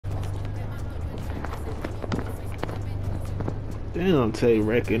Damn, Tay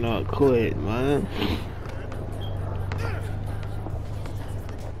wrecking up quick, man.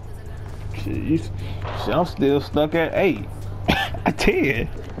 Shit, I'm still stuck at 8. 10.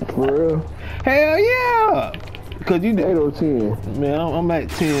 For real? Hell yeah! Cause you 8 or 10? Man, I'm at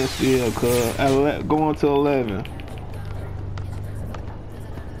 10 still, cuz. Going to 11.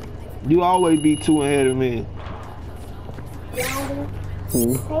 You always be 2 ahead of me. Daddy, can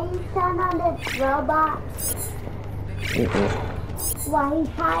you turn on this robot? Why he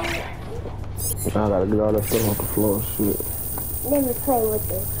tired? I gotta get all that stuff off the floor and shit. Let me play with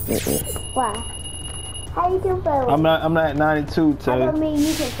this. Why? How you can play with I'm not at 92, Tay. I don't mean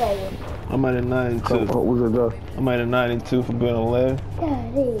you can play with it. I'm at a 92. What was it, though? I'm at a 92 for being 11.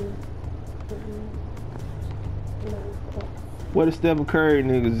 Daddy. Where the Stephen Curry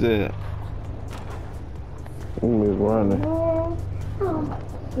niggas at? He's running.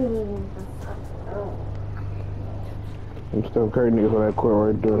 Them Steph Curry niggas on that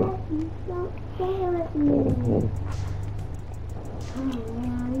court right there.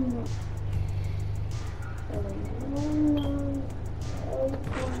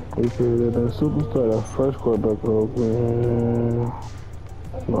 We said that superstar, that first quarterback open.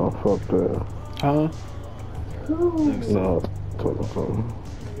 No, fuck that. Huh? No, talking something.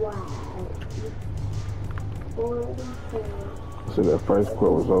 See, that first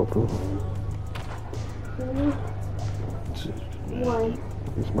court was open.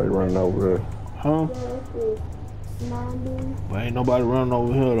 There's somebody running over there. Huh? Well, ain't nobody running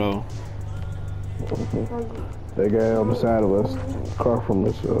over here, though. That guy on the side of us, car from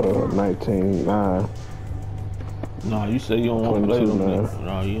us, 19.9. Nah, you say you don't want to play them niggas.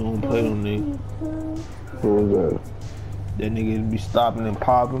 Nah, you don't play them niggas. Who was that? That nigga be stopping and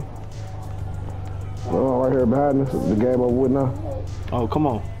popping. Oh, right here behind us, the game over with now. Oh, come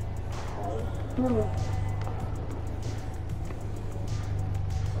on.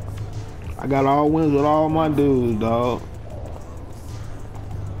 I got all wins with all my dudes, dog.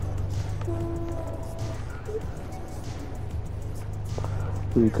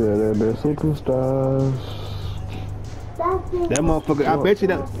 We could have been superstars. That motherfucker, I bet you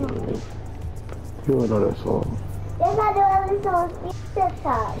that. You don't know that song. They're not doing this on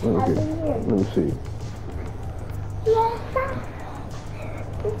TikTok. Let me see. Yes,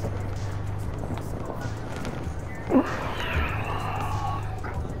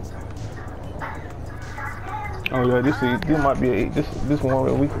 Oh yeah, this might be this one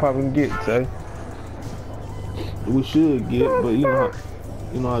that we could probably get, say. We should get, but you know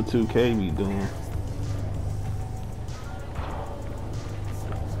how 2K be doing.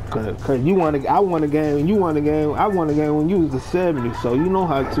 Cause you want I won a game, you won a game, I won a game when you was the 70, so you know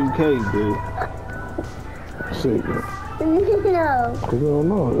how 2K do. See, No. cause you don't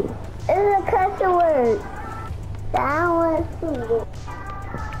know it. It's a custom word. I don't want to see it.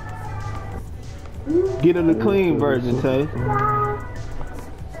 Get her the clean version, Tay.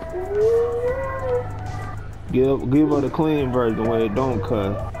 Give her the clean version where it don't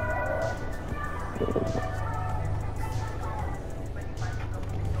cut.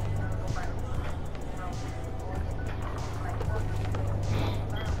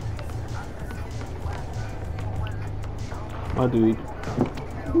 My dude.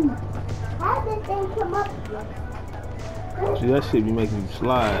 How did this thing come up? See, that shit be making me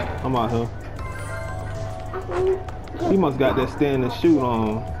slide. I'm out here. He must got that stand and shoot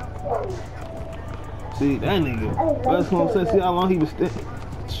on. See, that nigga. That's what I'm saying. See how long he was standing.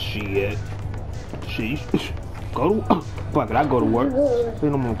 Shit. Sheesh. Go to fuck it, I go to work. Say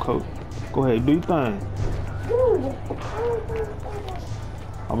no more, coach. Go ahead, do your thing.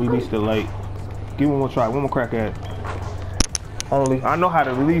 I'll be still late. Give me one more try, one more crack at it. Only I know how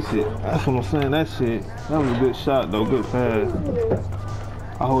to release it. That's what I'm saying. That shit. That was a good shot though. Good pass.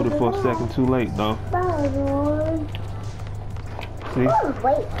 I hold it for a second too late though. See?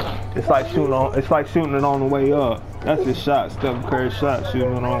 It's like shooting on. It's like shooting it on the way up. That's his shot. Stephen Curry's shot,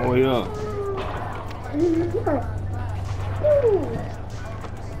 shooting it on the way up.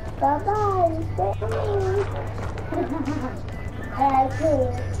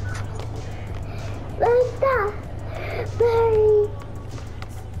 Barry.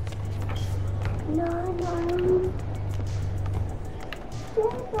 No.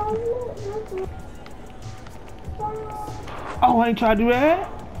 Oh, I ain't trying to do that.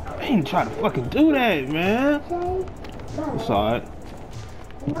 I ain't trying to fucking do that, man. It's alright.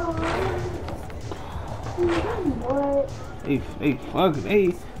 Hey, fucking,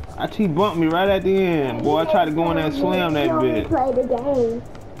 hey. He bumped me right at the end. Boy, I tried to go in there and slam that bitch. Play the game.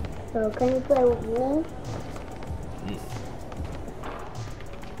 So can you play with me?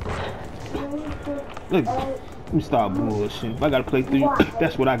 Look, Let me stop bullshit. If I gotta play through you,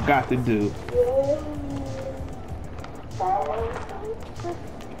 that's what I got to do.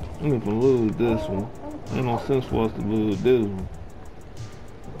 I'm even lose this one. Ain't no sense for us to lose this one.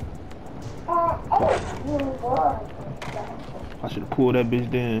 I should have pulled that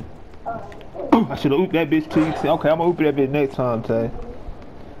bitch then. I should have ooped that bitch too. Okay, I'm gonna oop that bitch next time, Tay.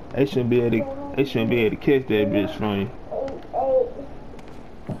 They shouldn't be able to catch that bitch from you.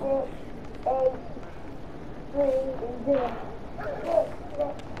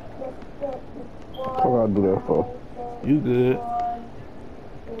 What I gotta do that for? You good.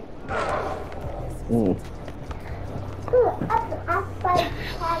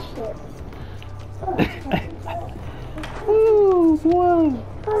 Ooh, boy.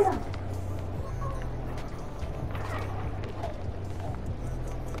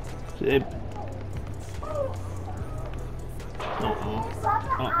 Shit.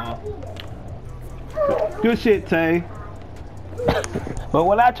 Good shit, Tay. But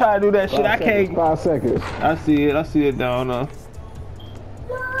when I try to do that shit, I can't. 5 seconds. I see it down there.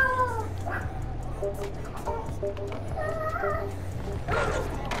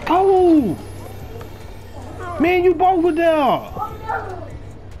 Oh! Man, you both were there.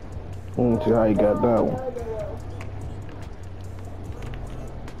 See how you got that one.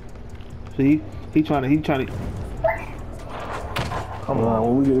 See, he trying to. Come on,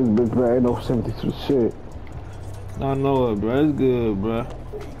 when we get this bitch back, ain't no sympathy to the shit. I know it, bro. It's good, bro.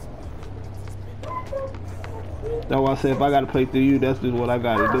 That's why I said if I gotta play through you, that's just what I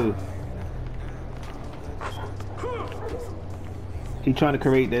gotta do. He trying to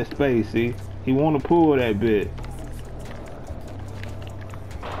create that space, see? He want to pull that bit.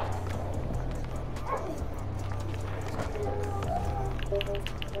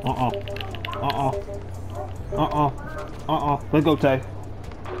 Let's go, Tay.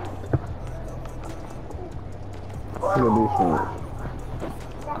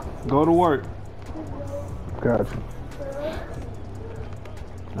 Go to work. Gotcha.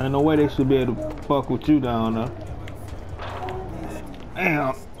 Ain't no way they should be able to fuck with you down there.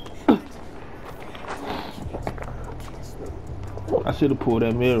 Damn. I should have pulled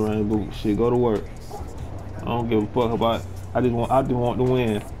that mid-range, but shit, go to work. I don't give a fuck about it. I just want to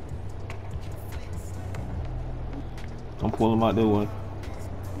win. I'm pulling him out that way.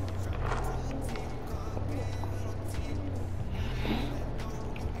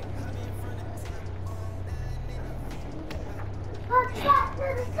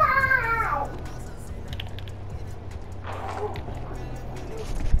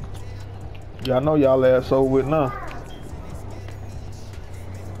 Y'all know y'all ass over with now.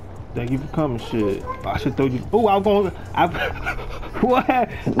 Thank you for coming, shit. I should throw you. Ooh, I was going. What?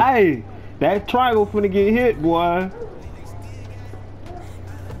 Hey, that triangle finna get hit, boy.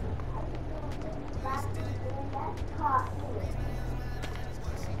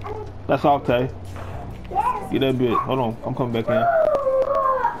 That's off, Tay. Get that bit. Hold on, I'm coming back in.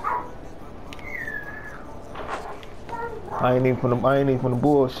 I ain't even from the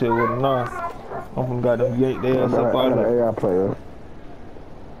bullshit with him now. I'm from goddamn yank their ass up out of there. AI player.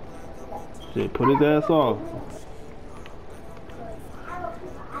 Shit, put his ass off.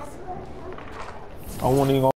 I won't even.